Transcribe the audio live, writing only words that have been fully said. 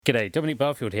G'day, Dominic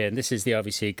Barfield here, and this is the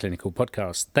RVC Clinical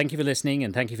Podcast. Thank you for listening,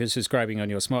 and thank you for subscribing on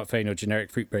your smartphone or generic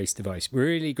fruit-based device. We're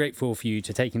really grateful for you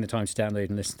to taking the time to download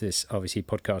and listen to this RVC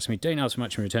podcast. We don't ask for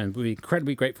much in return, but we're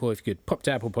incredibly grateful if you could pop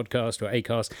to Apple Podcast or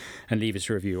Acast and leave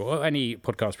us a review, or any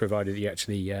podcast provider that you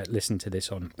actually listen to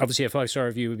this on. Obviously, a 5-star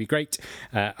review would be great.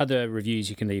 Other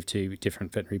reviews you can leave to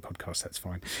different veterinary podcasts, that's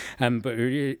fine. But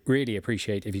we really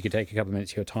appreciate if you could take a couple of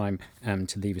minutes of your time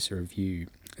to leave us a review.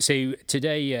 So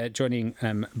today, joining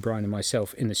Brian and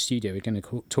myself in the studio, we're going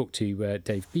to talk to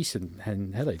Dave Beeson.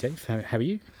 And hello, Dave. How are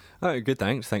you? Oh, good.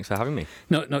 Thanks for having me.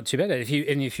 Not too bad. If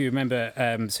you remember,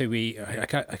 I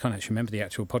can't actually remember the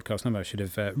actual podcast number. I should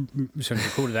have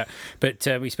recorded that. But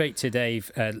we spoke to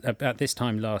Dave about this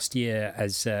time last year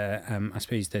as I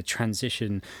suppose the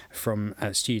transition from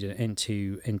student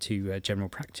into general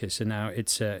practice, and now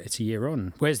it's a year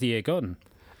on. Where's the year gone?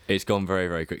 It's gone very,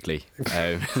 very quickly.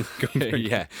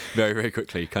 Yeah, very, very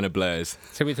quickly. Kind of blurs.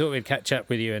 So we thought we'd catch up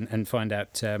with you and find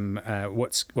out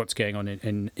what's going on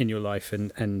in your life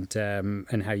and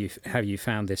how you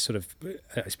found this sort of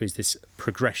I suppose this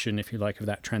progression, if you like, of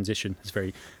that transition. It's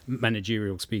very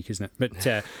managerial speak, isn't it?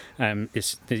 But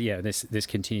this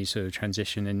continued sort of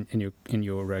transition in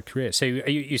your career. So are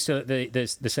you still at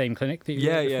the same clinic that you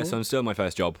were before? So I'm still at my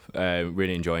first job.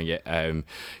 Really enjoying it.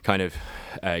 Kind of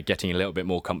getting a little bit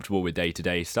more comfortable with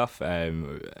day-to-day stuff.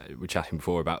 We're chatting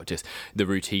before about just the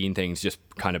routine things just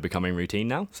kind of becoming routine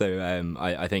now. So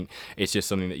I think it's just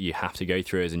something that you have to go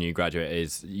through as a new graduate.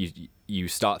 Is you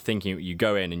start thinking, you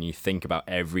go in and you think about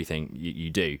everything you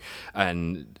do,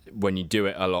 and when you do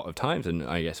it a lot of times, and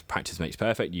I guess practice makes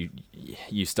perfect,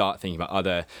 you start thinking about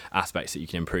other aspects that you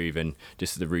can improve, and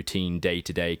just the routine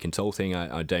day-to-day consulting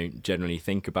I don't generally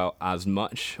think about as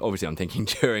much. Obviously I'm thinking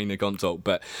during the consult,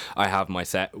 but I have my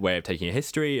set way of taking a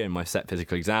history and my set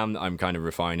physical exam that I'm kind of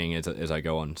refining as I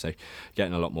go on, so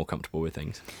getting a lot more comfortable with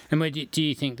things. And do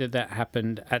you think that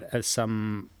happened at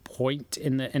some point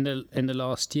in the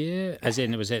last year, as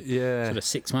in was it sort of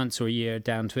 6 months or a year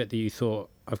down to it that you thought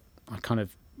I kind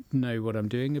of know what I'm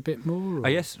doing a bit more? Or?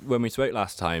 I guess when we spoke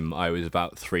last time I was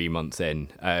about 3 months in,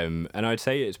 and I'd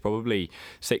say it's probably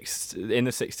 6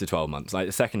 to 12 months, like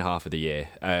the second half of the year.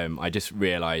 I just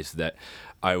realised that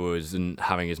I wasn't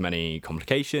having as many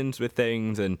complications with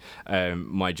things, and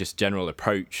my just general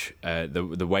approach,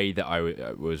 the way that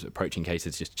I was approaching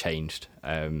cases just changed.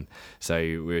 So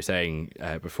we were saying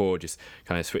before, just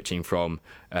kind of switching from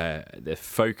the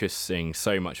focusing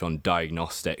so much on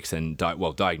diagnostics and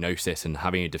diagnosis and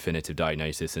having a definitive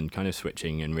diagnosis, and kind of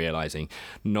switching and realising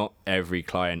not every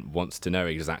client wants to know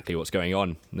exactly what's going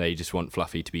on. They just want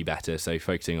Fluffy to be better. So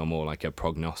focusing on more like a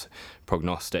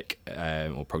prognostic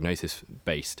or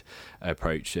prognosis-based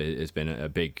approach has been a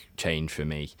big change for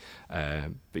me.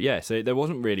 But yeah, so there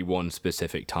wasn't really one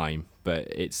specific time, but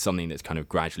it's something that's kind of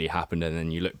gradually happened, and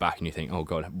then you look back and you think, oh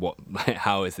God,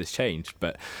 how has this changed?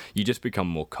 But you just become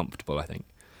more comfortable, I think.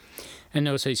 And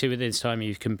also, so within this time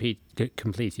you've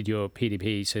completed your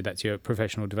PDP, so that's your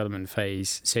professional development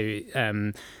phase. So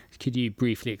could you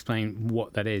briefly explain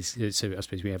what that is? So I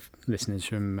suppose we have listeners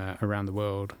from around the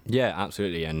world. Yeah,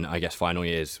 absolutely. And I guess final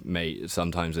years may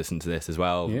sometimes listen to this as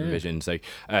well, revision. So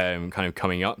kind of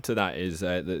coming up to that is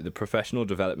the professional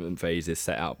development phase is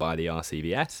set out by the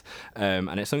RCVS,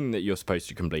 and it's something that you're supposed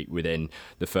to complete within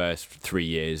the first 3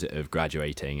 years of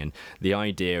graduating. And the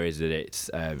idea is that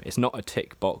it's not a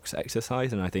tick box exercise,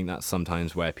 and I think that's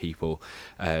sometimes where people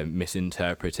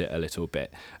misinterpret it a little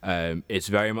bit. It's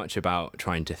very much about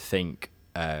trying to think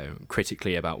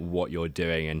critically about what you're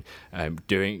doing, and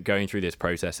going through this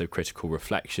process of critical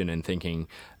reflection and thinking,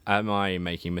 am I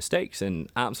making mistakes? And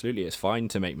absolutely, it's fine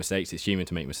to make mistakes. It's human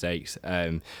to make mistakes.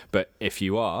 But if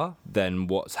you are, then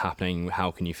what's happening? How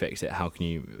can you fix it? How can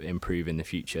you improve in the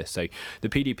future? So the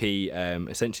PDP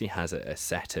essentially has a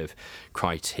set of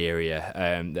criteria.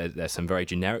 There's some very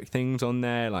generic things on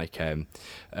there, like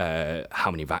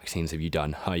how many vaccines have you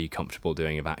done? Are you comfortable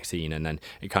doing a vaccine? And then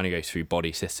it kind of goes through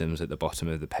body systems at the bottom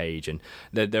of the page. And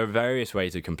there are various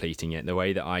ways of completing it. The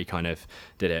way that I kind of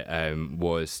did it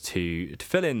was to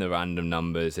fill in the random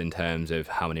numbers in terms of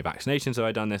how many vaccinations have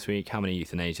I done this week, how many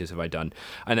euthanasias have I done,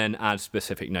 and then add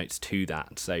specific notes to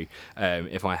that. So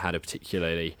if I had a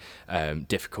particularly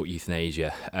difficult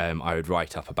euthanasia, I would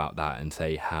write up about that and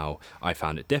say how I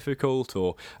found it difficult,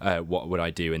 or what would I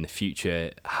do in the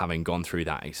future having gone through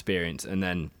that experience. And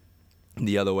then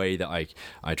The other way that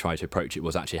I try to approach it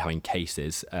was actually having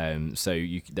cases. So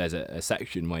there's a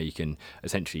section where you can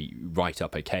essentially write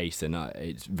up a case, and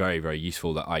it's very, very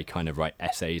useful that I kind of write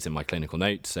essays in my clinical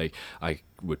notes. So I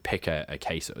would pick a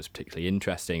case that was particularly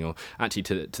interesting, or actually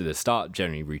to the start,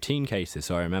 generally routine cases.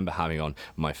 So I remember having on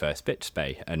my first bitch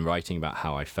spay and writing about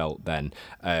how I felt then.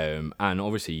 And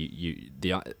obviously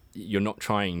you're not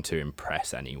trying to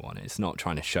impress anyone. It's not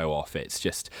trying to show off. It's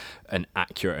just an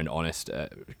accurate and honest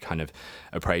kind of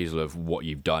appraisal of what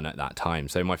you've done at that time.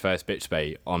 So my first bitch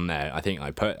spay on there, I think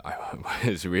I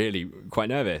was really quite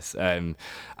nervous. And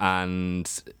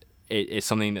it's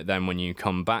something that then when you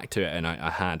come back to it, and I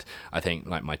had, I think,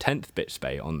 like my 10th bitch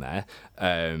spay on there,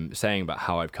 saying about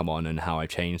how I've come on and how I've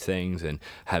changed things and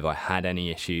have I had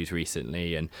any issues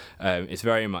recently. And it's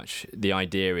very much, the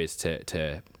idea is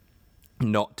to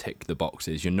not tick the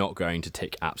boxes. You're not going to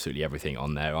tick absolutely everything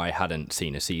on there. I hadn't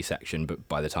seen a C-section, but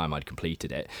by the time I'd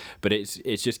completed it, but it's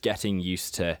just getting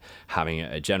used to having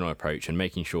a general approach and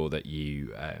making sure that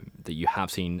you have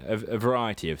seen a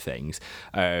variety of things.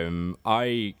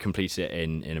 I completed it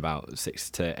in about 6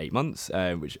 to 8 months,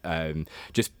 which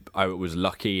I was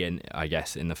lucky, and I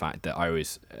guess in the fact that I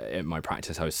was in my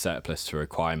practice, I was surplus to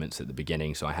requirements at the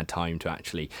beginning, so I had time to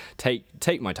actually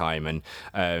take my time, and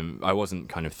I wasn't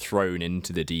kind of thrown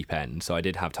into the deep end. So I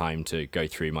did have time to go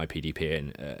through my PDP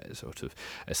and sort of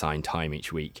assign time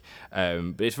each week.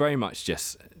 But it's very much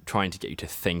just trying to get you to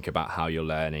think about how you're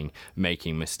learning,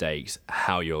 making mistakes,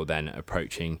 how you're then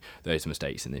approaching those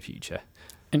mistakes in the future.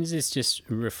 And is this just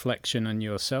reflection on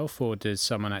yourself, or does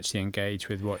someone actually engage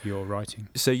with what you're writing?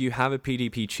 So you have a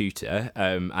PDP tutor,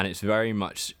 and it's very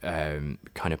much kind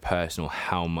of personal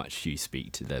how much you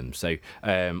speak to them. So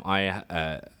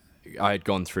I had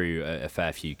gone through a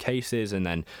fair few cases, and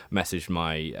then messaged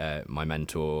my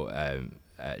mentor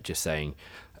just saying,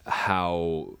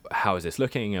 how is this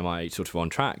looking? Am I sort of on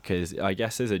track? Because I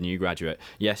guess as a new graduate,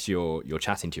 yes, you're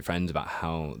chatting to your friends about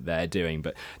how they're doing,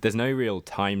 but there's no real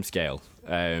time scale.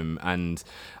 And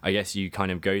I guess you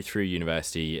kind of go through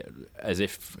university as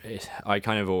if, I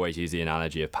kind of always use the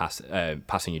analogy of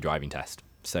passing your driving test.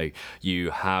 So you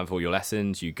have all your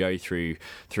lessons, you go through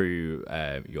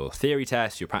your theory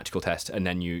test, your practical test, and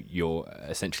then you're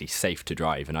essentially safe to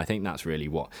drive. And I think that's really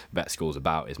what vet school's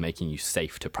about, is making you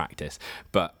safe to practice.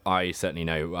 But I certainly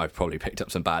know I've probably picked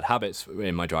up some bad habits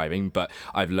in my driving, but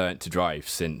I've learnt to drive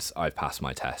since I've passed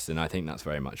my test, and I think that's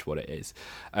very much what it is.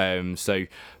 So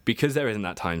because there isn't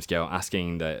that time scale,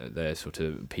 asking the sort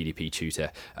of PDP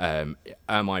tutor,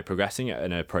 am I progressing at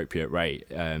an appropriate rate?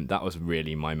 That was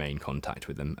really my main contact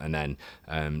with them. And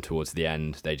then towards the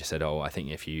end, they just said, I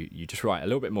think if you just write a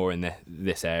little bit more in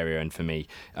this area. And for me,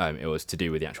 it was to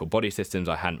do with the actual body systems.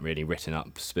 I hadn't really written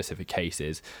up specific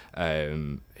cases.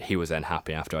 He was then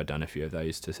happy after I'd done a few of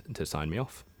those to sign me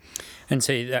off. And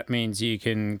so that means you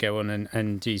can go on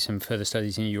and do some further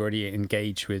studies, and you already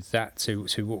engage with that. So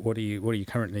what are you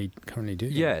currently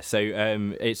doing? Yeah, so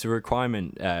it's a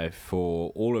requirement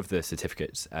for all of the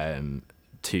certificates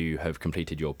to have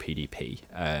completed your PDP.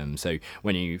 So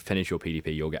when you finish your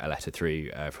PDP, you'll get a letter through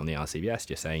from the RCVS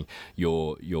just saying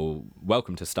you're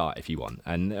welcome to start if you want.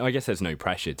 And I guess there's no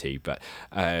pressure to, but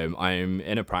I'm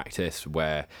in a practice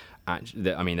where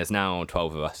there's now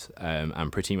 12 of us,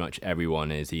 and pretty much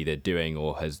everyone is either doing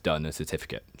or has done a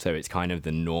certificate. So it's kind of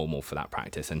the normal for that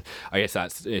practice. And I guess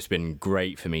it's been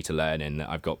great for me to learn in that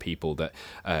I've got people that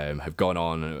have gone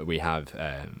on. We have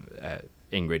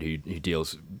Ingrid who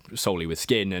deals solely with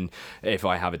skin, and if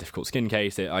I have a difficult skin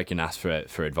case, I can ask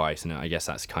for advice. And I guess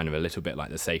that's kind of a little bit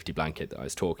like the safety blanket that I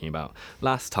was talking about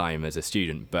last time as a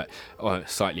student, but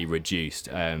slightly reduced.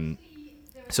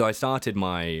 So I started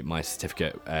my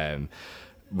certificate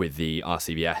with the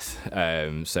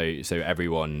RCVS. So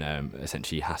everyone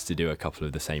essentially has to do a couple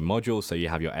of the same modules. So you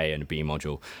have your A and B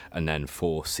module, and then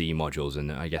 4 C modules.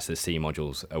 And I guess the C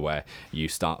modules are where you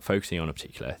start focusing on a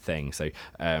particular thing. So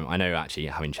I know, actually,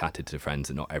 having chatted to friends,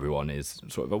 that not everyone is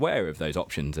sort of aware of those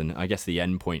options. And I guess the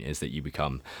end point is that you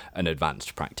become an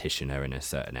advanced practitioner in a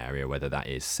certain area, whether that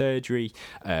is surgery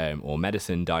or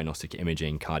medicine, diagnostic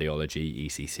imaging, cardiology,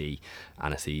 ECC,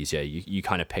 anesthesia. You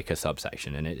kind of pick a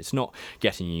subsection, and it's not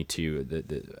getting you to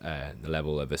the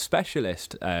level of a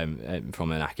specialist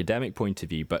from an academic point of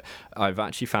view, but I've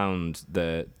actually found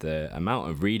the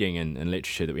amount of reading and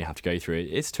literature that we have to go through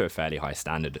is to a fairly high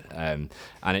standard, and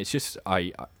it's just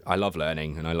I love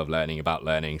learning, and I love learning about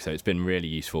learning, so it's been really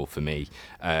useful for me,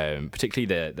 particularly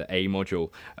the A module.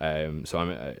 So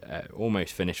I'm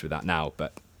almost finished with that now,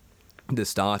 but the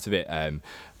start of it,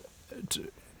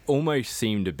 almost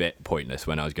seemed a bit pointless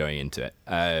when I was going into it.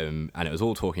 And it was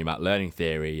all talking about learning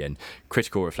theory and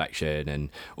critical reflection and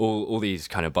all these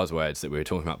kind of buzzwords that we were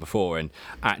talking about before. And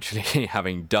actually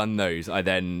having done those,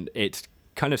 it's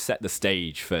kind of set the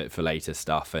stage for later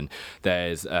stuff. And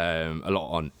there's a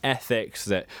lot on ethics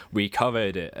that we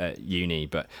covered at uni,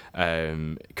 but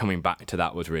coming back to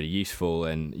that was really useful.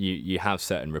 And you have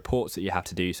certain reports that you have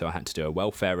to do. So I had to do a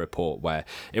welfare report where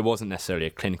it wasn't necessarily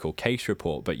a clinical case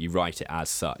report, but you write it as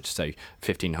such. So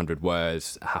 1,500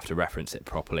 words, have to reference it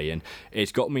properly. And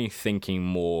it's got me thinking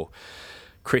more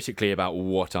critically about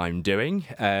what I'm doing,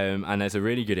 and there's a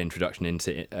really good introduction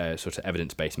into sort of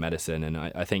evidence-based medicine, and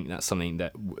I think that's something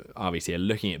that obviously are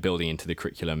looking at building into the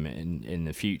curriculum in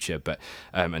the future, but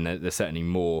and there's certainly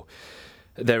more.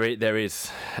 There is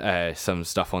some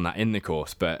stuff on that in the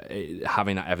course, but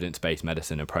having that evidence-based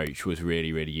medicine approach was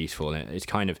really, really useful. And it's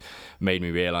kind of made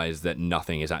me realise that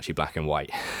nothing is actually black and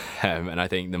white. And I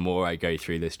think the more I go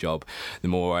through this job, the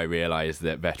more I realise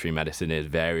that veterinary medicine is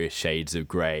various shades of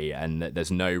grey, and that there's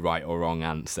no right or wrong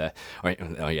answer.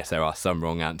 Yes, there are some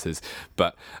wrong answers,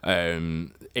 but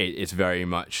it's very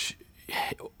much,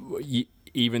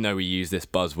 even though we use this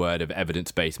buzzword of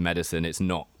evidence-based medicine, it's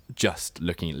not just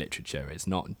looking at literature, it's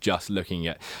not just looking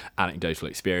at anecdotal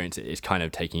experience, it's kind of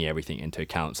taking everything into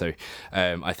account. So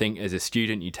I think as a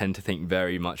student you tend to think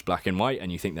very much black and white,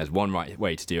 and you think there's one right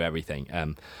way to do everything,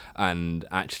 and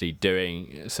actually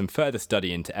doing some further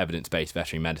study into evidence-based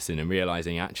veterinary medicine and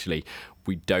realising actually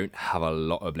we don't have a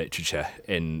lot of literature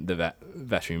in the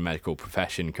veterinary medical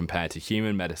profession compared to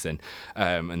human medicine,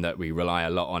 and that we rely a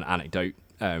lot on anecdote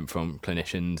from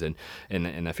clinicians and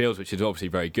in their fields, which is obviously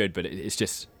very good, but it's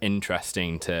just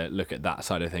interesting to look at that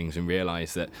side of things and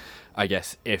realise that I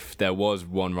guess if there was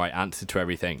one right answer to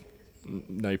everything,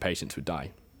 no patients would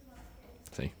die.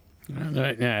 See? No,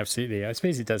 absolutely. I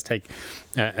suppose it does take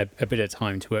a bit of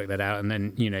time to work that out, and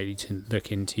then you need to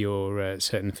look into your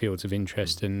certain fields of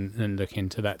interest and look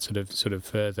into that sort of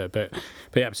further. But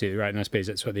you're absolutely right, and I suppose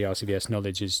that's what the RCVS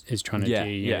knowledge is trying to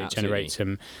do. Generate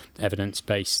some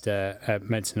evidence-based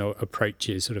medicine or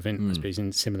approaches, sort of I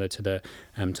suppose similar to the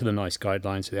NICE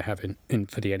guidelines that they have in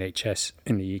for the NHS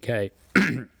in the UK.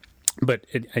 But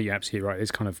you're absolutely right.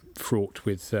 It's kind of fraught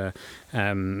with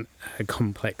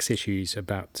complex issues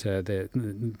about the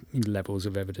levels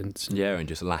of evidence. Yeah, and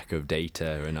just lack of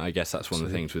data. And I guess that's one of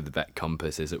the things with the Vet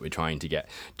Compass is that we're trying to get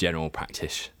general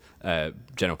practitioner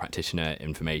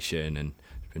information, and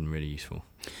it's been really useful.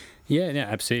 Yeah,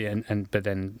 absolutely, but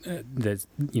then there's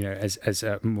as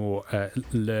more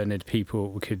learned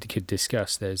people could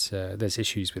discuss, there's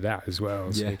issues with that as well.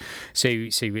 Yeah. So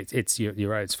it's you're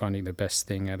right. It's finding the best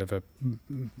thing out of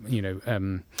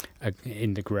in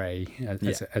the grey,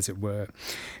 as it were.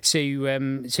 So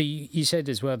you said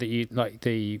as well that you like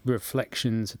the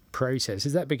reflections process.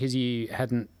 Is that because you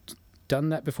hadn't done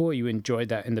that before? You enjoyed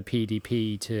that in the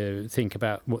PDP to think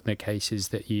about what the cases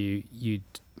that you'd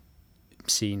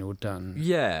seen or done?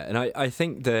 Yeah, and I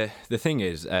think the thing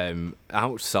is,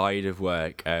 outside of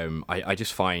work, I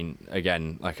just find,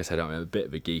 again, like I said, I'm a bit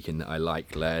of a geek in that I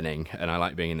like learning and I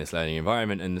like being in this learning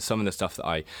environment, and some of the stuff that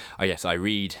I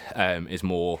read is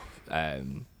more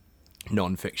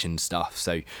non-fiction stuff.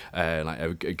 So like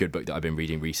a good book that I've been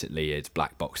reading recently is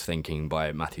Black Box Thinking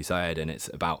by Matthew Syed, and it's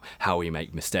about how we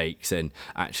make mistakes and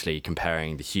actually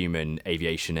comparing the human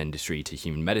aviation industry to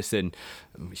human medicine,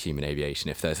 human aviation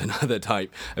if there's another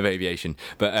type of aviation,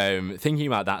 but thinking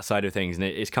about that side of things, and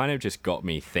it's kind of just got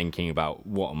me thinking about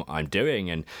what I'm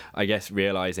doing, and I guess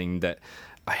realizing that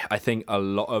I think a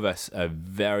lot of us are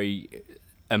very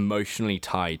emotionally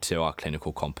tied to our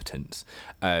clinical competence,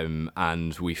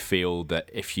 and we feel that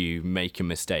if you make a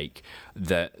mistake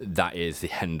that is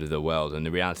the end of the world. And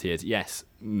the reality is, yes,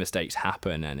 mistakes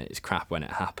happen and it's crap when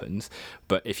it happens,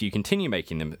 but if you continue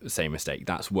making the same mistake,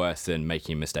 that's worse than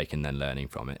making a mistake and then learning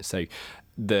from it. So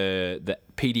the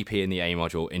PDP and the A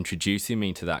module introducing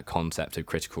me to that concept of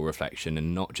critical reflection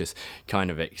and not just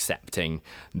kind of accepting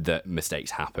that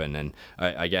mistakes happen. And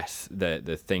I guess the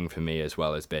thing for me as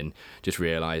well has been just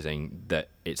realizing that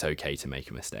it's okay to make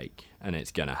a mistake and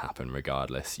it's going to happen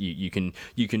regardless. You can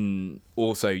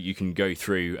go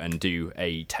through and do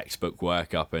a textbook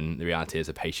workup, and the reality is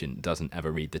a patient doesn't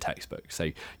ever read the textbook,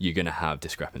 so you're going to have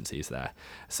discrepancies there.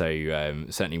 So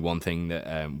certainly one thing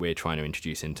that we're trying to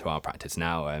introduce into our practice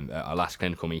now, at our last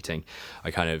clinical meeting, I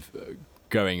kind of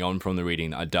going on from the reading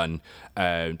that I'd done,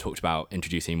 talked about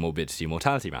introducing morbidity and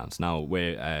mortality rounds. Now,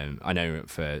 I know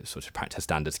for sort of practice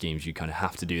standard schemes, you kind of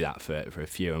have to do that for a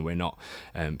few, and we're not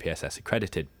PSS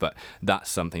accredited, but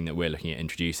that's something that we're looking at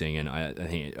introducing, and I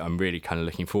think I'm really kind of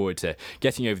looking forward to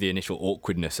getting over the initial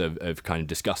awkwardness of kind of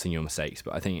discussing your mistakes.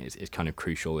 But I think it's kind of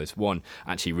crucial is, one,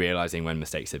 actually realising when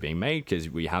mistakes are being made, because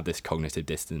we have this cognitive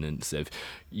dissonance of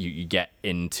you get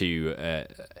into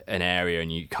an area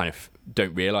and you kind of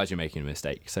don't realise you're making a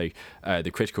mistake. So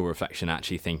the critical reflection,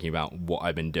 actually thinking about what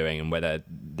I've been doing and whether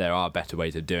there are better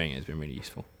ways of doing it, has been really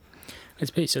useful. I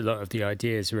suppose a lot of the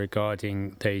ideas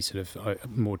regarding those sort of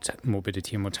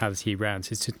morbidity and mortality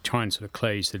rounds is to try and sort of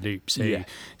close the loop. So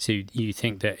you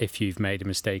think that if you've made a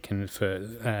mistake, and for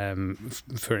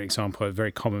an example,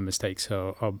 very common mistakes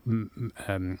are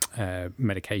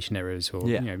medication errors, or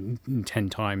 10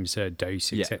 times a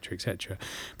dose, etc., etc.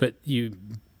 But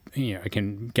I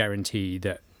can guarantee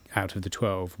that out of the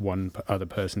 12, one other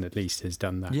person at least has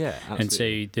done that. Yeah,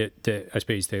 absolutely. And so I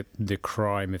suppose the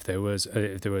crime, if there was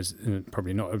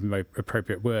probably not an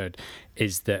appropriate word,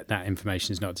 is that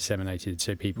information is not disseminated,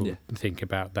 so people think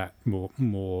about that more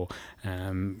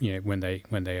when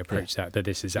they approach that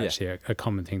this is actually a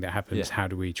common thing that happens. How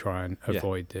do we try and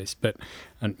avoid this? But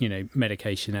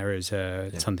medication errors are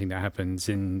something that happens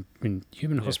in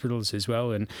human hospitals as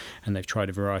well, and they've tried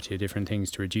a variety of different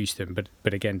things to reduce them.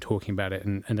 But again, talking about it,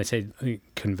 and they say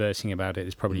conversing about it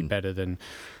is probably better than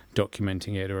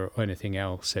documenting it or anything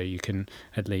else, so you can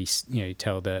at least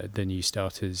tell the new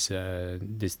starters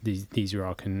these are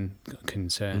our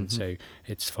concerns, so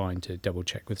it's fine to double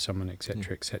check with someone,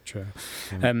 etc., etc.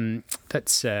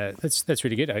 That's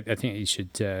really good. I think you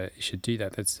should do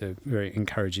that. That's a very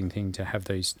encouraging thing to have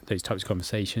those types of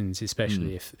conversations,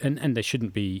 especially if and they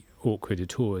shouldn't be awkward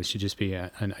at all. It should just be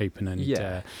an open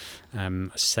and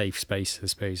safe space, I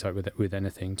suppose, like with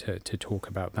anything, to talk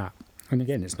about that. And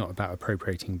again, it's not about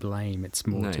appropriating blame. It's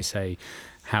more to say,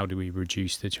 how do we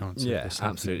reduce the chance of this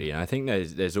happening? Absolutely. And I think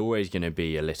there's always going to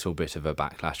be a little bit of a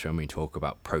backlash when we talk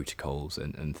about protocols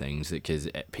and things, because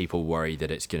people worry that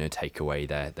it's going to take away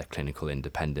their clinical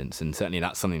independence. And certainly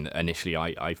that's something that initially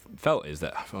I felt, is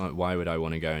that why would I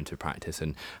want to go into practice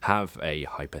and have a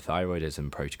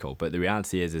hypothyroidism protocol? But the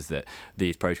reality is that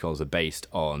these protocols are based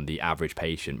on the average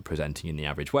patient presenting in the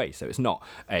average way. So it's not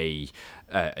a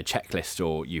checklist,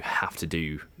 or you have to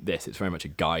do this. It's very much a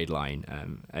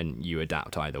guideline, and you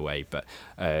adapt either way. But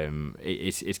I'm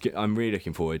really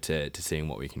looking forward to seeing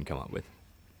what we can come up with.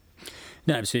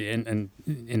 No, absolutely. And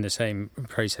in the same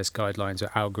process, guidelines or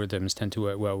algorithms tend to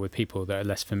work well with people that are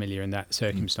less familiar in that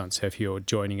circumstance. So if you're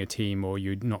joining a team or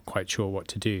you're not quite sure what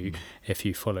to do, if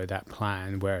you follow that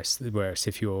plan, whereas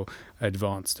if you're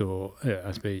advanced or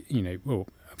I suppose or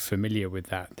familiar with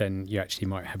that, then you actually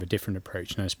might have a different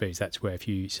approach. And I suppose that's where, if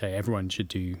you say everyone should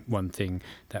do one thing,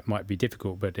 that might be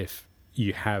difficult. But if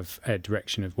you have a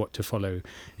direction of what to follow,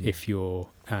 if you're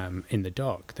in the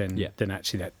dark, then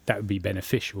actually that would be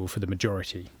beneficial for the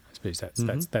majority. I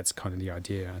suppose that's kind of the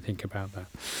idea, I think, about that.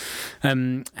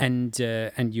 And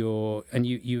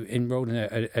you enrolled in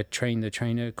a train the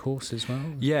trainer course as well.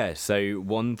 Yeah. So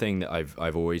one thing that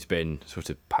I've always been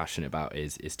sort of passionate about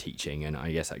is teaching, and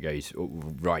I guess that goes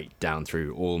right down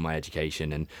through all my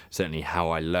education, and certainly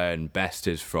how I learn best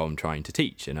is from trying to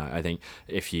teach. And I think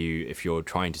if you're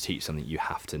trying to teach something, you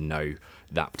have to know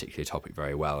that particular topic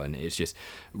very well. And it's just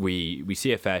we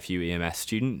see a fair few EMS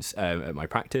students at my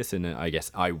practice, and I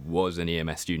guess I was an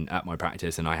EMS student at my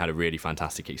practice, and I had a really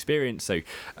fantastic experience. So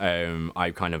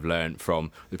I kind of learned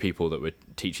from the people that were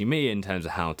teaching me in terms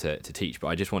of how to teach, but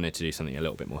I just wanted to do something a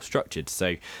little bit more structured.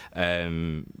 So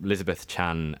Elizabeth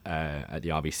Chan at the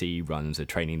RBC runs a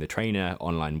Training the Trainer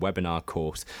online webinar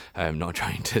course. Not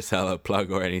trying to sell a plug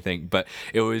or anything, but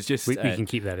it was just we can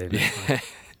keep that in.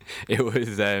 It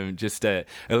was just a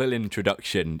little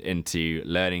introduction into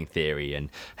learning theory and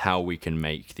how we can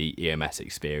make the EMS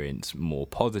experience more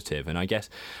positive. And I guess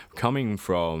coming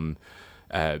from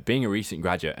being a recent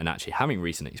graduate and actually having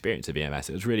recent experience of EMS,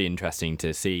 it was really interesting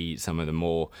to see some of the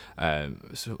more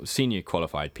sort of senior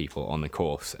qualified people on the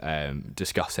course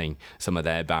discussing some of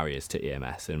their barriers to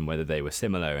EMS and whether they were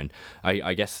similar. And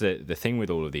I guess the thing with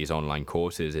all of these online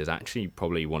courses is actually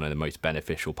probably one of the most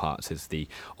beneficial parts is the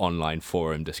online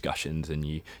forum discussions, and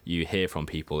you hear from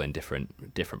people in different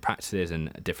practices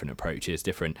and different approaches,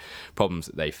 different problems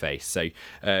that they face. So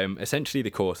essentially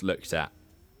the course looked at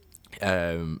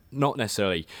not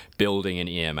necessarily building an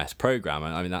EMS program.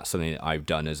 I mean, that's something that I've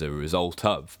done as a result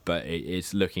of, but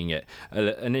it's looking at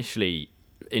initially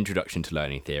introduction to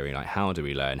learning theory, like how do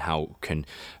we learn, how can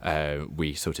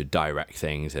we sort of direct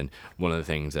things. And one of the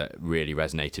things that really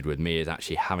resonated with me is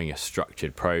actually having a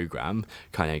structured program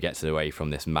kind of gets away from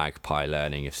this magpie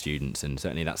learning of students. And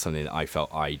certainly that's something that I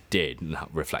felt I did,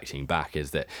 reflecting back,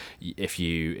 is that if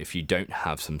you don't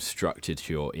have some structure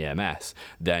to your EMS,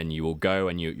 then you will go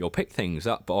and you'll pick things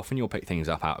up, but often you'll pick things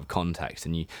up out of context,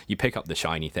 and you pick up the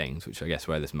shiny things, which I guess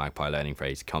where this magpie learning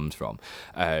phrase comes from,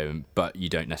 but you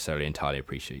don't necessarily entirely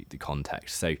appreciate the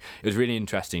context. So it was really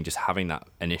interesting just having that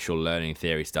initial learning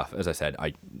theory stuff. As I said,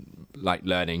 I like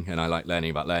learning and I like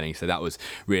learning about learning, so that was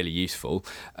really useful.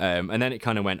 And then it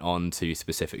kind of went on to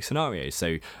specific scenarios.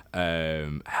 So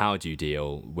how do you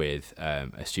deal with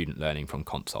a student learning from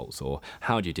consults, or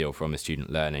how do you deal from a student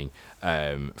learning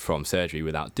from surgery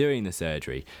without doing the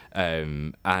surgery?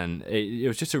 And it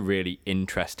was just a really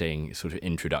interesting sort of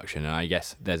introduction. And I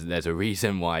guess there's a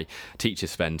reason why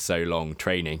teachers spend so long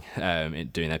training in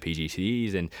doing their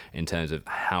PGCEs in terms of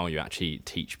how you actually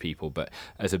teach people. But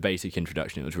as a basic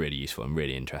introduction, it was really useful and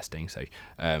really interesting. So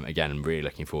again, I'm really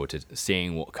looking forward to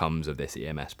seeing what comes of this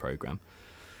EMS program.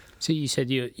 So you said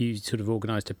you sort of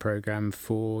organised a programme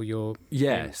for your...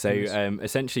 Yeah, so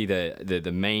essentially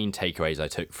the main takeaways I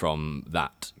took from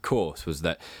that course was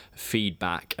that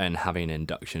feedback and having an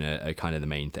induction are kind of the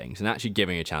main things, and actually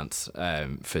giving a chance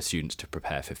for students to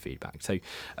prepare for feedback. So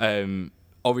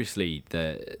obviously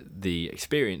the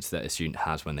experience that a student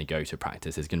has when they go to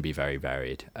practice is going to be very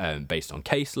varied, based on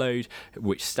caseload,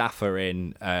 which staff are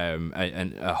in,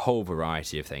 and a whole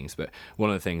variety of things. But one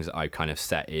of the things that I've kind of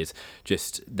set is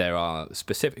just there are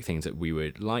specific things that we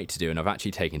would like to do, and I've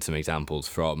actually taken some examples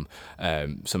from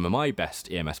some of my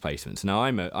best EMS placements. Now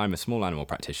I'm a small animal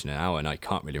practitioner now, and I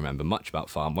can't really remember much about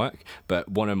farm work, but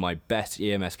one of my best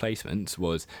EMS placements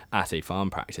was at a farm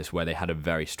practice where they had a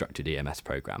very structured EMS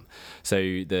program.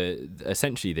 So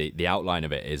essentially the outline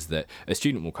of it is that a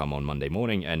student will come on Monday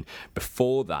morning, and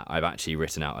before that I've actually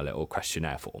written out a little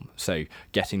questionnaire form, so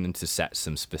getting them to set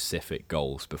some specific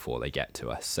goals before they get to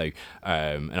us. So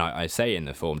and I say in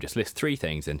the form, just list 3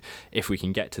 things, and if we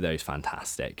can get to those,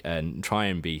 fantastic, and try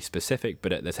and be specific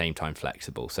but at the same time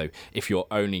flexible. So if your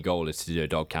only goal is to do a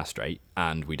dog castrate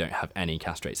and we don't have any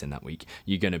castrates in that week,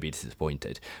 you're going to be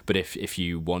disappointed. But if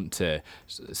you want to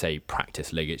say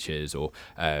practice ligatures or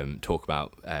talk about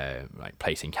like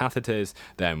placing catheters,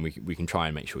 then we can try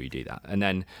and make sure you do that. And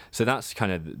then so that's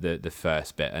kind of the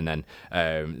first bit, and then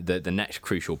the next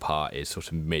crucial part is sort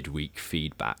of midweek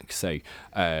feedback. So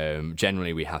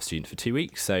generally we have students for 2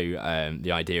 weeks, so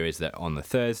the idea is that on the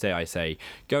Thursday I say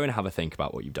go and have a think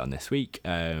about what you've done this week,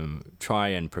 try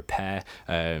and prepare,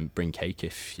 bring cake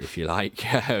if you like,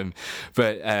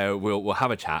 but we'll have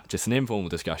a chat, just an informal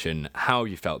discussion, how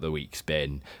you felt the week's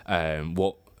been,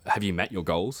 what have you met your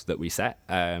goals that we set?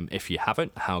 If you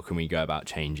haven't, how can we go about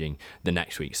changing the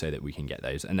next week so that we can get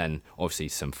those? And then obviously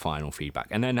some final feedback.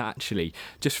 And then actually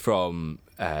just from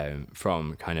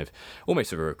kind of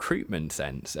almost of a recruitment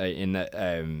sense, in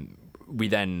that we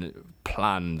then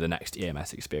plan the next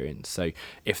EMS experience. So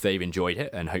if they've enjoyed it,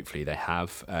 and hopefully they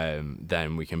have,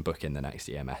 then we can book in the next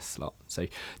EMS slot. So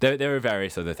there are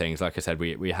various other things. Like I said,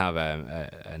 we have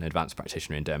an advanced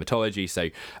practitioner in dermatology. So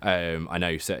I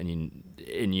know certain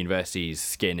in universities,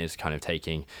 skin is kind of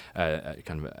taking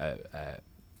a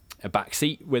back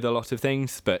seat with a lot of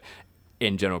things, but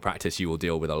in general practice, you will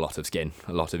deal with a lot of skin,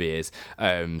 a lot of ears.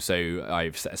 So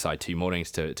I've set aside 2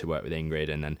 mornings to work with Ingrid,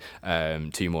 and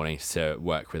then 2 mornings to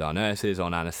work with our nurses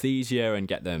on anaesthesia and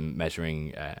get them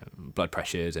measuring blood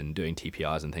pressures and doing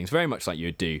TPRs and things, very much like you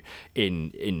would do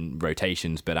in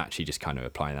rotations, but actually just kind of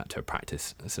applying that to a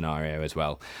practice scenario as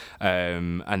well.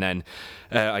 And then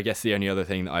I guess the only other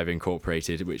thing that I've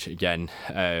incorporated, which again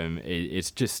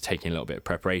is just taking a little bit of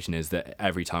preparation, is that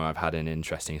every time I've had an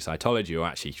interesting cytology, or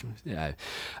actually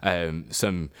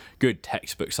some good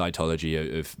textbook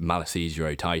cytology of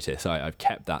malassezia otitis, I've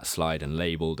kept that slide and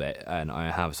labelled it, and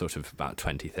I have sort of about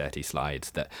 20-30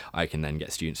 slides that I can then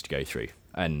get students to go through.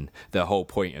 And the whole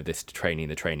point of this the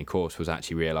training course was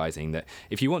actually realising that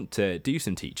if you want to do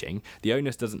some teaching, the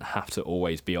onus doesn't have to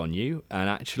always be on you, and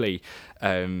actually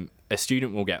a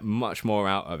student will get much more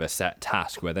out of a set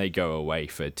task where they go away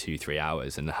for 2-3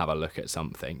 hours and have a look at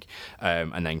something,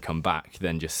 and then come back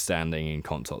than just standing in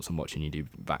consults and watching you do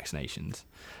vaccinations.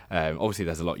 Obviously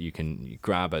there's a lot you can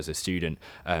grab as a student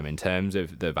in terms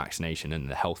of the vaccination and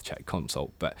the health check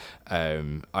consult, but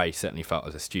I certainly felt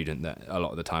as a student that a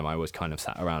lot of the time I was kind of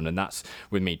sat around, and that's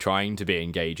with me trying to be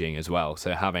engaging as well.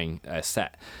 So having a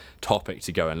set topic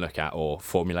to go and look at, or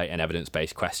formulate an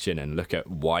evidence-based question and look at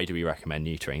why do we recommend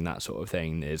neutering, that sort of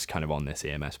thing, is kind of on this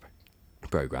EMS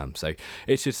program. So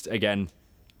it's just, again,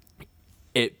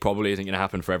 it probably isn't going to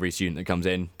happen for every student that comes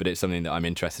in, but it's something that I'm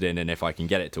interested in, and if I can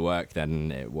get it to work,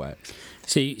 then it works.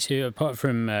 So apart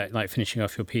from like finishing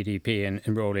off your PDP and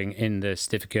enrolling in the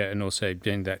certificate, and also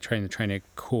doing that train the trainer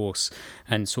course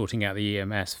and sorting out the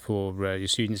EMS for your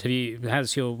students,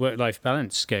 how's your work-life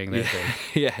balance going there?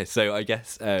 Yeah, so I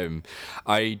guess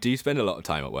I do spend a lot of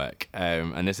time at work,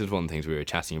 and this is one of the things we were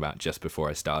chatting about just before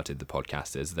I started the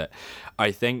podcast, is that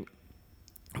I think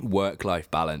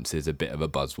work-life balance is a bit of a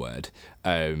buzzword,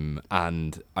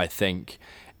 and I think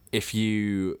if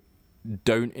you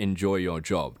don't enjoy your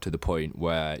job to the point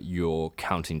where you're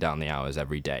counting down the hours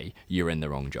every day, you're in the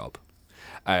wrong job.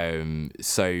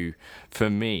 So for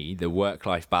me, the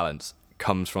work-life balance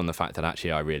comes from the fact that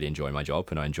actually I really enjoy my job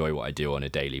and I enjoy what I do on a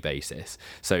daily basis.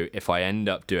 So if I end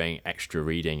up doing extra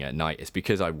reading at night, it's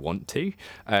because I want to.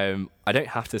 I don't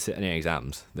have to sit any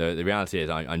exams. The reality is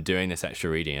I'm doing this extra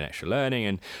reading and extra learning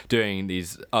and doing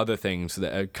these other things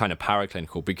that are kind of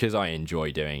paraclinical because I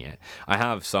enjoy doing it. I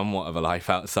have somewhat of a life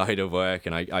outside of work,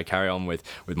 and I carry on with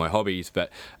my hobbies,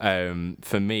 but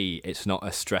for me, it's not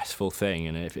a stressful thing,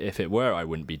 and if it were, I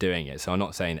wouldn't be doing it. So I'm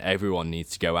not saying that everyone needs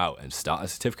to go out and start a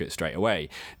certificate straight away,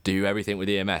 do everything with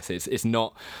EMS. It's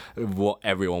not what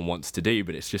everyone wants to do,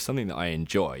 but it's just something that I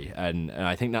enjoy, and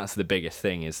I think that's the biggest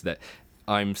thing, is that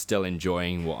I'm still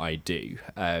enjoying what I do.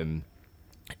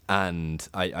 And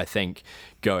I think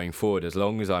going forward, as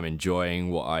long as I'm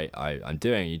enjoying what I'm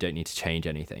doing, you don't need to change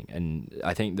anything. And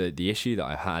I think that the issue that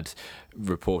I've had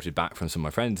reported back from some of my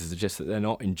friends is just that they're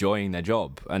not enjoying their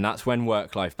job. And that's when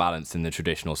work-life balance in the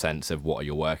traditional sense of what are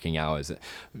your working hours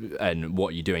and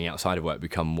what you're doing outside of work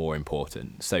become more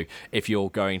important. So if you're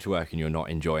going to work and you're not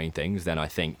enjoying things, then I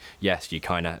think, yes, you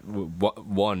kind of,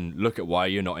 one, look at why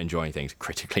you're not enjoying things,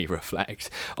 critically reflect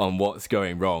on what's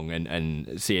going wrong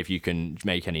and see if you can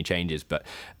make any changes. But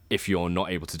if you're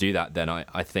not able to do that, then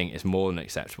I think it's more than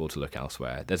acceptable to look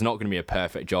elsewhere. There's not going to be a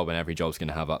perfect job, and every job's going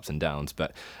to have ups and downs,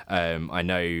 but I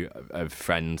know of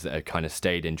friends that have kind of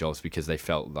stayed in jobs because they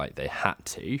felt like they had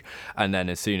to, and then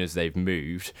as soon as they've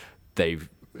moved, they've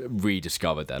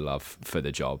rediscovered their love for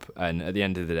the job. And at the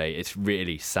end of the day, it's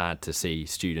really sad to see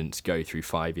students go through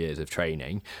 5 years of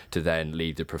training to then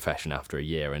leave the profession after a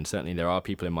year, and certainly there are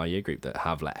people in my year group that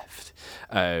have left,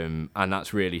 and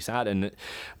that's really sad. And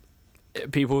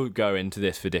people go into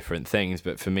this for different things,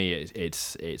 but for me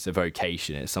it's a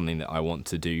vocation. It's something that I want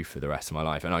to do for the rest of my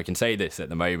life, and I can say this at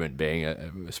the moment being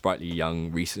a sprightly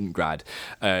young recent grad,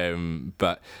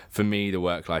 but for me the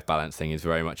work-life balance thing is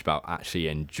very much about actually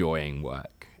enjoying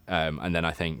work, and then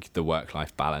I think the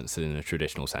work-life balance in a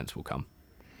traditional sense will come.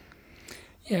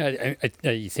 Yeah,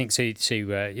 I think so.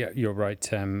 Yeah, you're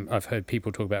right. I've heard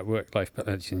people talk about work-life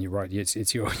balance, and you're right.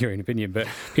 It's your own opinion, but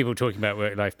people talking about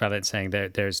work-life balance saying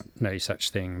that there's no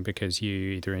such thing because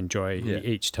you either enjoy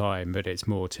each time, but it's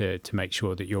more to make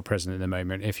sure that you're present in the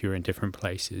moment if you're in different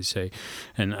places. So,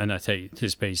 and I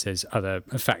suppose there's other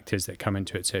factors that come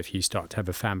into it. So if you start to have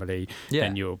a family,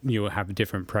 then you'll have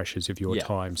different pressures of your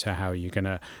time. So how are you going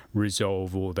to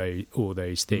resolve all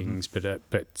those things? Mm-hmm.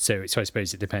 But so I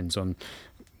suppose it depends on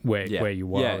where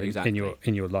you are exactly.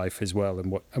 in your life as well,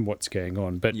 and what's going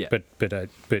on. But yes,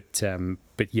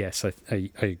 I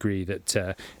agree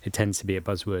that it tends to be a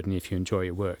buzzword, and if you enjoy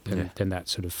your work, then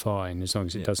that's sort of fine, as long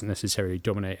as it doesn't necessarily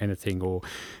dominate anything or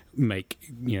make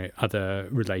other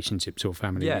relationships or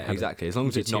family. Exactly. As long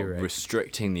as it's not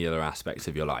restricting the other aspects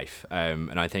of your life,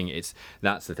 and I think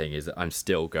that's the thing, is that I'm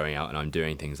still going out and I'm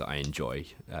doing things that I enjoy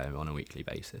on a weekly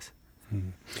basis.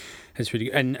 That's really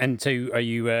good. And so are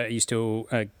you still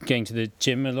going to the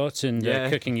gym a lot and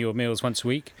cooking your meals once a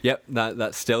week? Yep,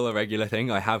 that's still a regular thing.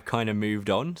 I have kind of moved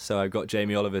on, so I've got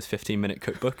Jamie Oliver's 15-minute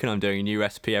cookbook, and I'm doing a new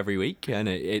recipe every week, and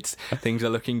it's things are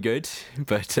looking good.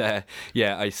 But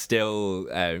I still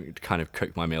kind of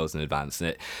cook my meals in advance,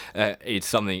 and it's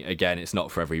something, again, it's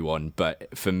not for everyone,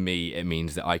 but for me it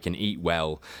means that I can eat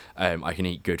well, I can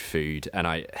eat good food, and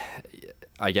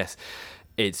I guess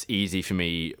it's easy for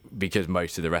me because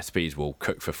most of the recipes will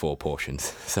cook for 4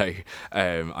 portions, so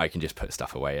I can just put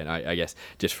stuff away. And I guess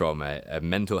just from a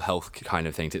mental health kind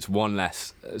of things, it's one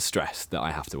less stress that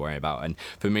I have to worry about. And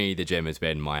for me, the gym has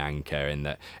been my anchor in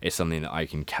that it's something that I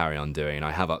can carry on doing. And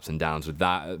I have ups and downs with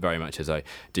that very much as I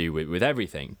do with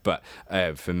everything. But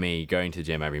for me, going to the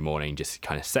gym every morning just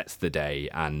kind of sets the day.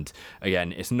 And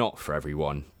again, it's not for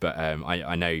everyone, but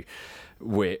I know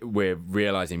we're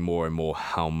realizing more and more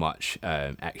how much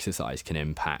exercise can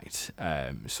impact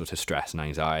sort of stress and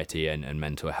anxiety and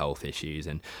mental health issues.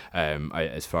 And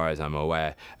as far as I'm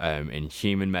aware, in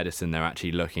human medicine, they're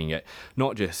actually looking at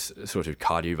not just sort of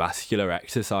cardiovascular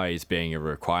exercise being a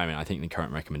requirement. I think the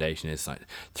current recommendation is like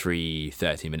 3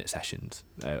 30-minute sessions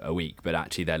a week, but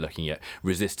actually they're looking at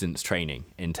resistance training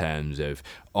in terms of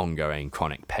ongoing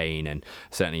chronic pain. And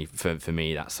certainly for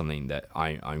me, that's something that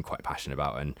I'm quite passionate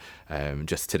about. And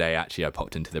just today, actually, I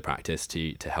popped into the practice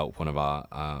to help one of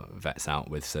our vets out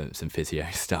with some physio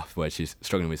stuff where she's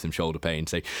struggling with some shoulder pain.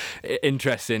 So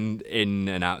interest in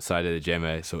and outside of the gym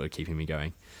are sort of keeping me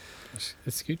going.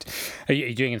 That's good. Are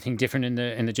you doing anything different in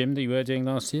the gym that you were doing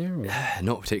last year? Or?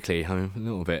 Not particularly. I'm a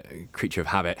little bit creature of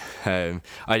habit.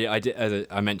 I did, as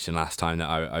I mentioned last time, that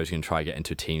I was going to try to get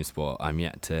into a team sport. I'm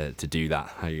yet to do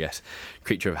that, I guess.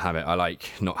 Creature of habit. I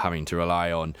like not having to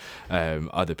rely on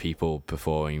other people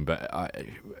performing, but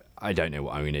I don't know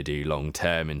what I'm going to do long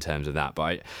term in terms of that,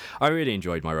 but I really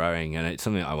enjoyed my rowing, and it's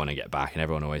something I want to get back. And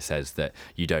everyone always says that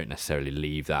you don't necessarily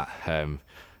leave that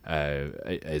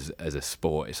as a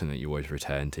sport. It's something that you always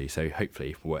return to. So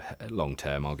hopefully, long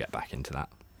term, I'll get back into that.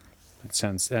 That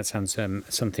sounds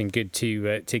something good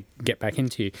to get back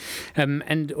into.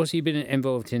 And also you've been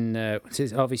involved in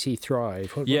RVC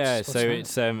Thrive. What's that?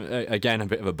 It's again a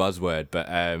bit of a buzzword, but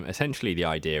essentially the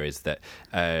idea is that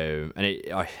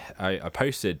I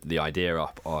posted the idea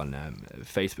up on a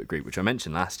Facebook group which I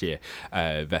mentioned last year,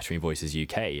 Veterinary Voices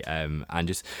UK, and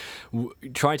just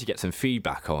tried to get some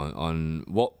feedback on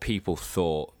what people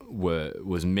thought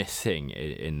was missing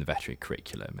in the veterinary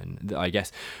curriculum. And I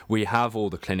guess we have all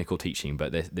the clinical teaching,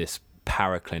 but this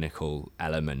paraclinical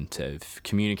element of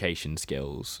communication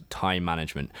skills, time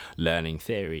management, learning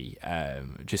theory,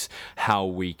 just how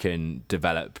we can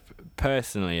develop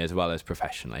personally as well as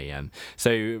professionally.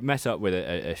 So met up with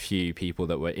a few people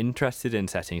that were interested in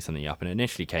setting something up, and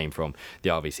initially came from the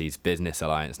RVC's Business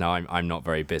Alliance. Now I'm not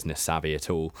very business savvy at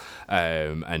all,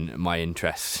 and my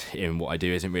interest in what I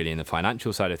do isn't really in the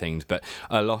financial side of things, but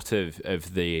a lot of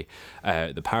the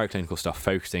paraclinical stuff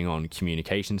focusing on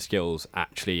communication skills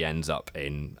actually ends up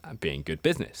in being good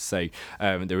business. So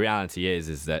the reality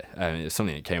is that it's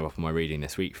something that came up in my reading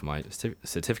this week for my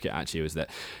certificate actually, was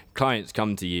that clients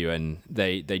come to you and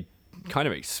they kind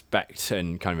of expect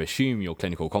and kind of assume your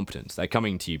clinical competence. They're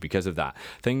coming to you because of that.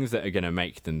 Things that are going to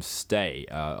make them stay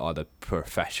are the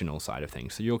professional side of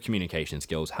things. So your communication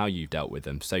skills, how you've dealt with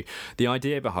them. So the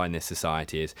idea behind this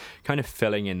society is kind of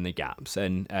filling in the gaps.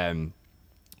 And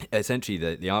essentially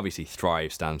the RVC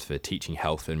Thrive stands for Teaching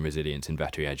Health and Resilience in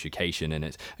Veterinary Education, and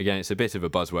it's a bit of a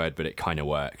buzzword, but it kind of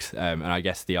works. And I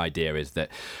guess the idea is that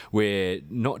we're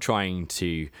not trying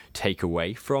to take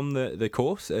away from the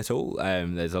course at all.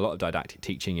 There's a lot of didactic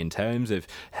teaching in terms of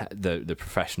the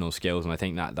professional skills, and I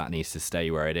think that needs to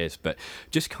stay where it is, but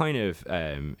just kind of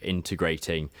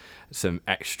integrating some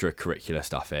extracurricular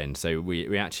stuff in. So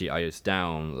I was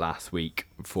down last week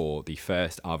for the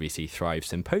first RVC Thrive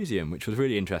Symposium, which was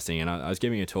really interesting, and I was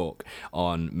giving a talk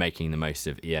on making the most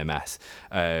of EMS.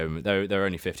 There were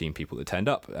only 15 people that turned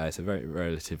up, so very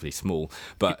relatively small,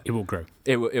 but it will grow.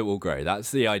 It will grow.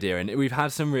 That's the idea, and we've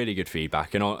had some really good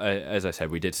feedback. And as I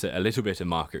said, we did a little bit of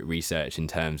market research in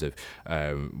terms of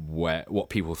what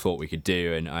people thought we could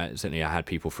do, and certainly I had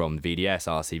people from VDS,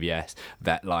 RCVS,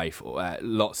 VetLife,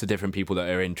 lots of different people that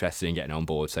are interested in getting on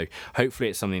board. So hopefully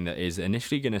it's something that is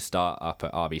initially going to start up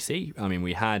at RVC. I mean,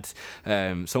 we had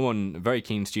someone, a very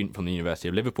keen student from the University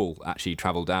of Liverpool, actually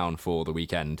travel down for the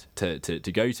weekend to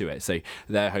go to it. So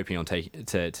they're hoping on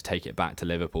to take it back to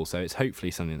Liverpool. So it's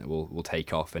hopefully something that will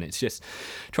take off. And it's just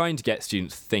trying to get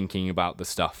students thinking about the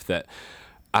stuff that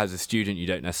as a student you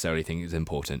don't necessarily think is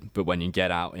important, but when you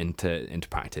get out into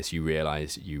practice you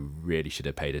realise you really should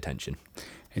have paid attention.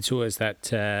 It's always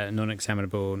that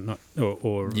non-examinable,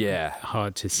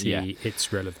 hard to see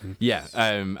its relevance. Yeah,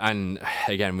 and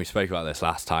again, we spoke about this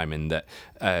last time, in that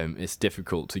it's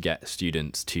difficult to get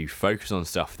students to focus on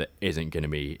stuff that isn't going to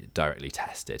be directly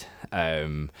tested.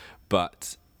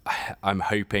 But I'm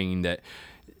hoping that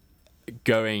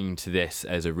going to this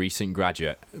as a recent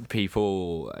graduate,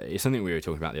 it's something we were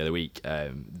talking about the other week,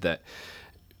 that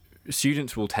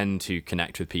students will tend to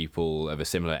connect with people of a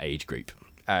similar age group.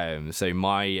 So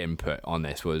my input on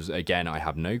this was, again, I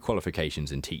have no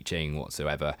qualifications in teaching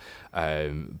whatsoever,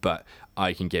 but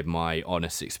I can give my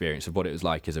honest experience of what it was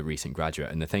like as a recent graduate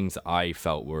and the things that I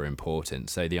felt were important.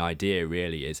 So the idea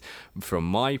really is, from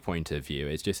my point of view,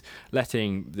 is just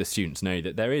letting the students know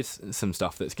that there is some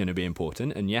stuff that's going to be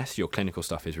important. And yes, your clinical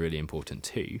stuff is really important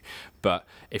too. But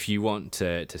if you want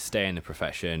to stay in the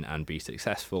profession and be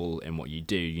successful in what you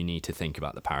do, you need to think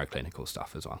about the paraclinical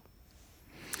stuff as well.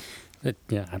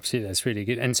 Yeah, absolutely. That's really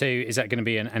good. And so is that going to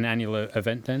be an annual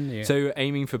event then? Yeah. So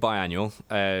aiming for biannual,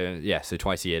 so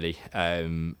twice yearly.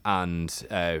 And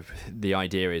the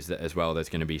idea is that as well, there's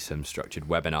going to be some structured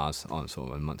webinars on sort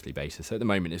of a monthly basis. So at the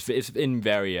moment, it's in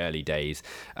very early days.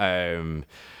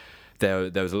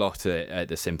 There was a lot at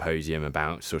the symposium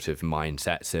about sort of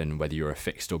mindsets and whether you're a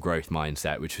fixed or growth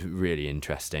mindset, which is really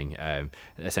interesting.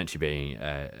 Essentially being,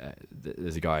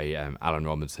 there's a guy, Alan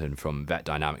Robinson from Vet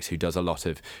Dynamics, who does a lot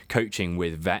of coaching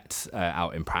with vets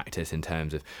out in practice in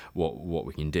terms of what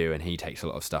we can do. And he takes a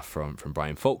lot of stuff from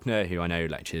Brian Faulkner, who I know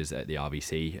lectures at the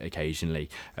RVC occasionally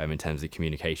in terms of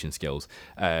communication skills.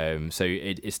 So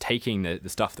it's taking the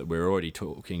stuff that we're already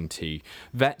talking to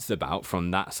vets about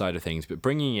from that side of things, but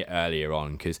bringing it earlier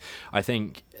on, because I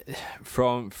think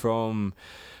from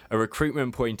a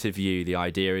recruitment point of view, the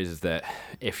idea is that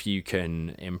if you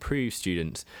can improve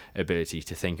students' ability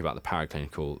to think about the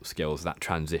paraclinical skills, that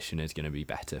transition is going to be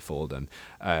better for them.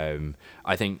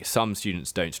 I think some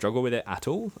students don't struggle with it at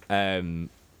all,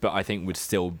 but I think would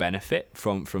still benefit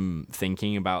from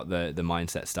thinking about the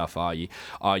mindset stuff. Are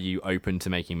you open to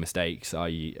making mistakes? Are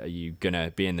you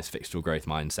gonna be in this fixed or growth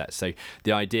mindset? So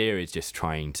the idea is just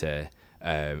trying to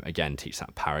again teach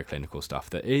that paraclinical stuff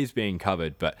that is being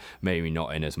covered, but maybe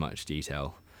not in as much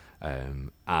detail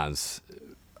as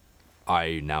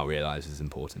I now realise is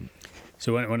important.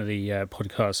 So one of the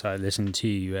podcasts I listened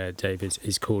to, Dave,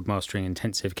 is called Mastering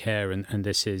Intensive Care, and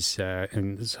this is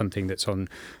something that's on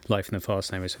Life in the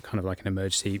Fast Lane. It's kind of like an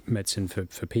emergency medicine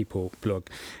for people blog,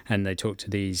 and they talk to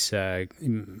these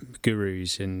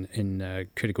gurus in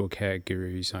critical care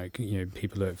gurus, like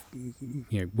people that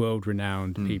have,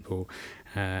 world-renowned people,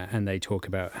 and they talk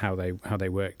about how they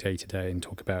work day to day, and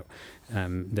talk about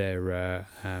their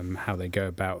how they go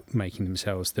about making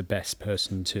themselves the best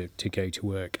person to go to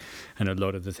work. And a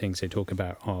lot of the things they talk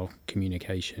about are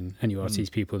communication. And you ask these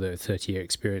people that are 30-year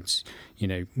experience,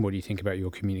 what do you think about your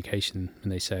communication?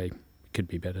 And they say, it could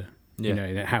be better.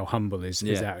 Yeah. How humble is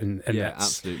that? And that's,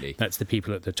 absolutely. That's the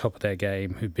people at the top of their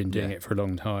game who've been doing it for a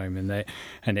long time, and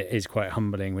it is quite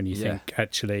humbling when you think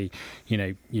actually,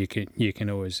 you can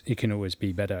always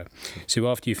be better. So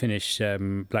after you finish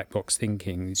Black Box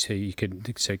Thinking, so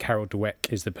Carol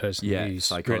Dweck is the person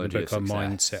who's written a book on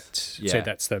mindset. Yeah. So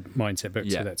that's the mindset book.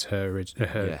 So that's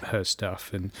her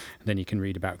stuff, and then you can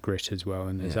read about grit as well.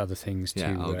 And there's other things to.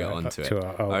 I'll get onto it.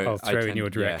 I'll throw in your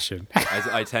direction.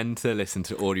 I tend to listen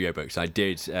to audiobooks.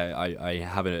 I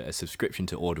have a subscription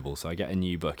to Audible, so I get a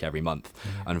new book every month.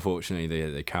 Unfortunately,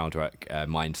 the Carol Dweck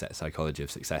Mindset Psychology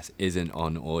of Success isn't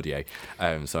on audio,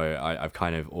 so I've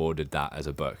kind of ordered that as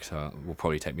a book, so it will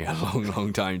probably take me a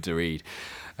long time to read.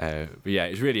 But yeah,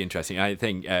 it's really interesting. I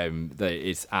think that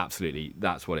it's absolutely,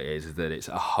 that's what it is that it's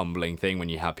a humbling thing when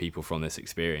you have people from this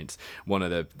experience. One of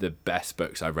the best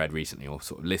books I've read recently, or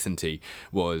sort of listened to,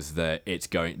 was This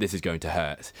Is Going to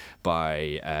Hurt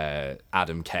by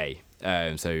Adam Kay.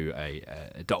 So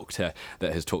a doctor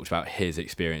that has talked about his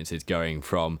experiences going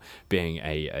from being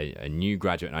a new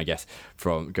graduate, and I guess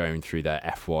from going through their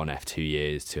F1, F2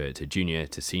 years to junior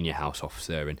to senior house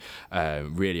officer,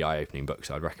 and really eye-opening books.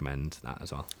 I'd recommend that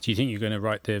as well. Do you think you're going to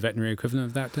write the veterinary equivalent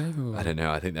of that, Dave? Or? I don't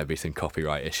know. I think there'd be some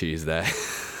copyright issues there.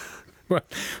 Well,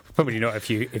 probably not if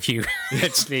you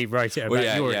actually write it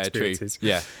about your experiences. True.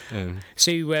 Yeah.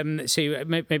 So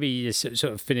maybe just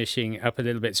sort of finishing up a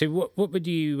little bit. So what would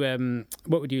you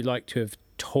like to have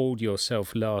told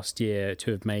yourself last year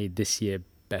to have made this year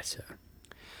better?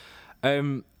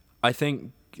 I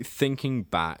think thinking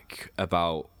back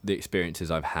about the experiences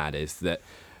I've had is that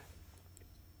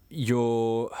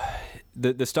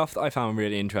the stuff that I found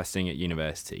really interesting at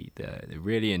university, the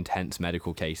really intense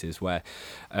medical cases where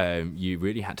you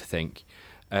really had to think,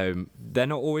 they're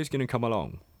not always going to come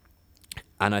along.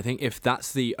 And I think if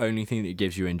that's the only thing that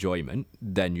gives you enjoyment,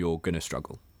 then you're going to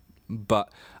struggle. But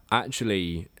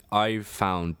actually, I've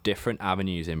found different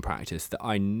avenues in practice that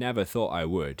I never thought I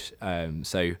would.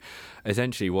 So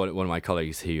essentially, one of my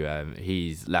colleagues who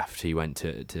he's left, he went to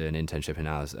an internship and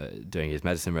now is doing his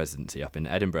medicine residency up in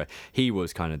Edinburgh. He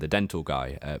was kind of the dental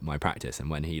guy at my practice, and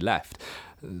when he left,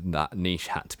 that niche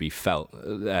had to be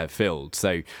filled.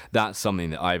 So that's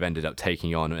something that I've ended up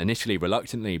taking on initially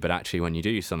reluctantly, but actually when you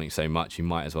do something so much, you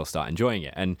might as well start enjoying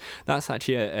it. And that's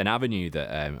actually an avenue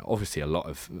that obviously a lot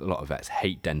of vets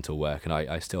hate dental work, and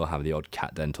I still have the odd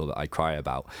cat dental that I cry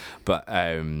about. But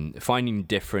finding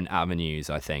different avenues,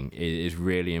 I think, is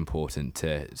really important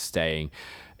to staying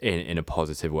in a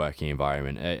positive working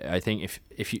environment. I think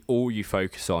if all you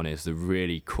focus on is the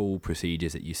really cool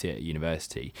procedures that you see at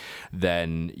university,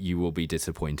 then you will be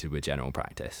disappointed with general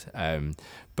practice.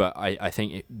 But I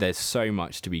think there's so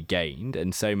much to be gained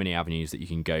and so many avenues that you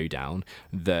can go down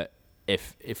that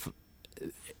if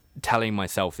telling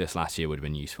myself this last year would have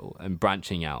been useful and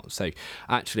branching out. So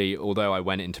actually, although I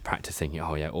went into practice thinking,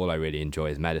 oh yeah, all I really enjoy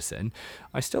is medicine,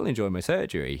 I still enjoy my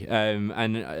surgery.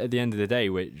 And at the end of the day,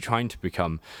 we're trying to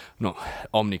become not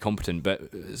omnicompetent,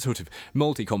 but sort of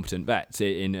multi-competent vets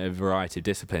in a variety of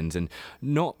disciplines, and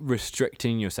not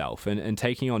restricting yourself and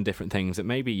taking on different things that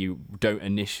maybe you don't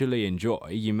initially enjoy.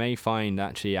 You may find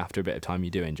actually after a bit of time you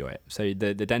do enjoy it. So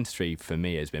the dentistry for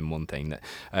me has been one thing that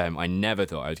I never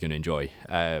thought I was going to enjoy.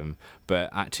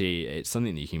 But actually it's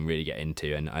something that you can really get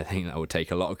into, and I think that will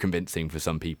take a lot of convincing for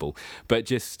some people. But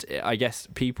just, I guess,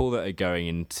 people that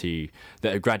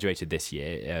have graduated this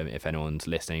year, if anyone's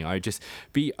listening, I would just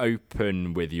be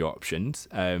open with your options.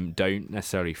 Don't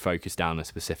necessarily focus down a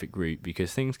specific route,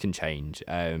 because things can change,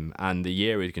 and the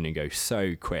year is going to go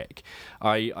so quick.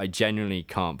 I genuinely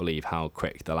can't believe how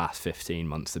quick the last 15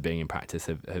 months of being in practice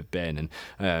have been.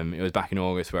 And it was back in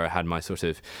August where I had my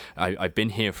I've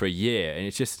been here for a year, and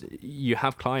it's just, you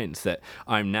have clients that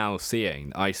I'm now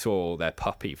seeing. I saw their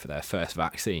puppy for their first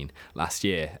vaccine last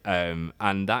year,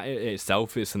 and that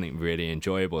itself is something really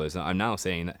enjoyable. Is that I'm now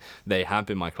seeing that they have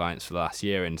been my clients for the last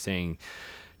year, and seeing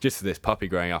just this puppy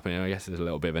growing up. And I guess there's a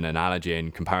little bit of an analogy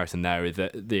in comparison there with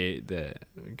the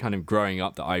kind of growing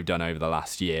up that I've done over the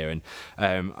last year. And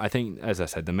I think, as I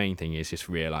said, the main thing is just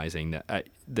realizing that at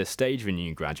the stage of a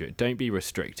new graduate, don't be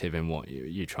restrictive in what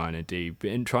you're trying to do,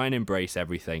 and try and embrace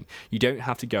everything. You don't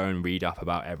have to go and read up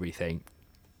about everything.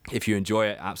 If you enjoy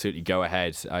it, absolutely go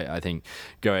ahead. I think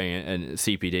going and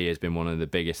CPD has been one of the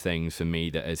biggest things for me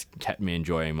that has kept me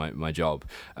enjoying my job,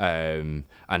 and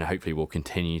hopefully will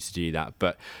continue to do that.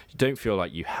 But don't feel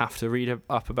like you have to read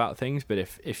up about things. But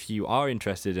if you are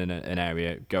interested in an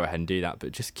area, go ahead and do that.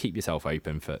 But just keep yourself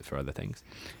open for other things.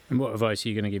 And what advice are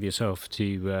you going to give yourself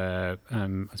to,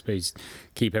 I suppose,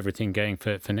 keep everything going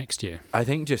for next year? I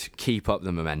think just keep up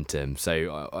the momentum.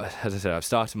 So, as I said, I've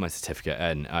started my certificate,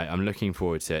 and I'm looking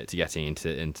forward to getting into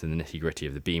the nitty-gritty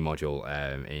of the B module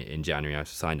in January. I've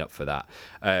signed up for that.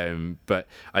 But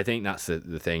I think that's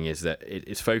the thing, is that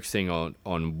it's focusing on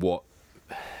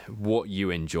what you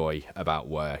enjoy about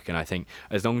work. And I think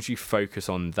as long as you focus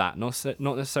on that, not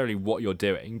necessarily what you're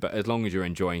doing, but as long as you're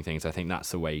enjoying things, I think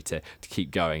that's the way to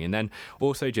keep going. And then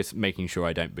also just making sure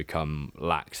I don't become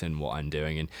lax in what I'm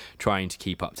doing, and trying to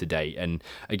keep up to date, and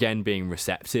again being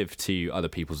receptive to other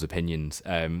people's opinions.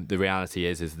 The reality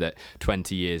is that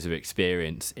 20 years of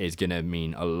experience is going to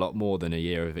mean a lot more than a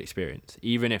year of experience,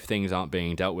 even if things aren't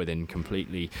being dealt with in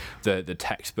completely the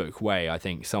textbook way. I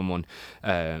think someone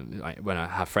when I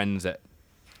have friends that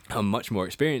are much more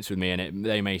experienced with me, and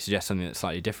they may suggest something that's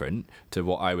slightly different to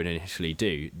what I would initially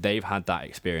do. They've had that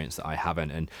experience that I haven't,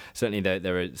 and certainly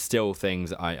there are still things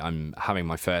that I'm having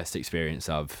my first experience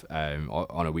of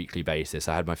on a weekly basis.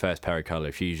 I had my first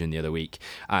pericardial fusion the other week,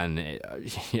 and I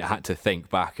had to think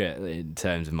back in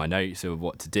terms of my notes of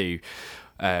what to do,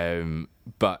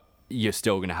 but you're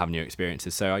still going to have new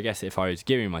experiences. So I guess if I was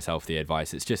giving myself the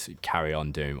advice, it's just carry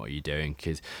on doing what you're doing,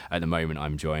 because at the moment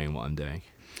I'm enjoying what I'm doing.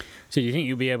 So do you think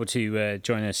you'll be able to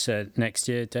join us next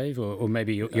year, Dave, or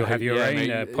maybe you'll have your own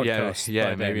podcast?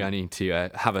 Yeah, maybe I need to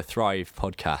have a Thrive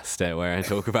podcast where I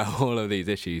talk about all of these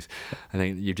issues. I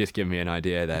think you've just given me an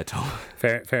idea there, Tom.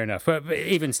 Fair enough. But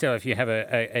even still, if you have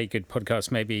a good podcast,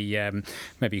 maybe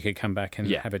you could come back and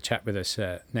have a chat with us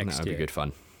next year. That would be good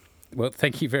fun. Well,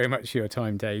 thank you very much for your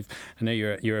time, Dave. I know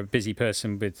you're a busy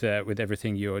person with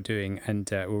everything you're doing, and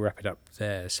we'll wrap it up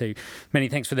there. So many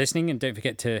thanks for listening, and don't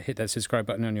forget to hit that subscribe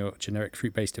button on your generic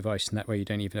fruit-based device, and that way you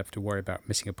don't even have to worry about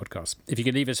missing a podcast. If you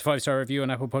could leave us a 5-star review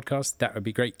on Apple Podcasts, that would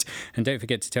be great. And don't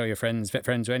forget to tell your friends, vet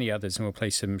friends, or any others, and we'll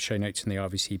place some show notes in the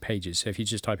RVC pages. So if you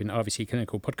just type in RVC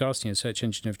Clinical Podcast in your search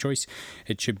engine of choice,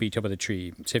 it should be top of the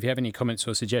tree. So if you have any comments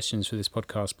or suggestions for this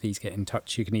podcast, please get in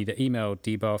touch. You can either email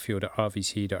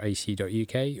dbarfield@rvc.ac.uk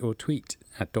or tweet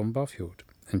 @Don Barfield.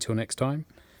 Until next time,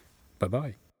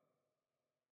 bye-bye.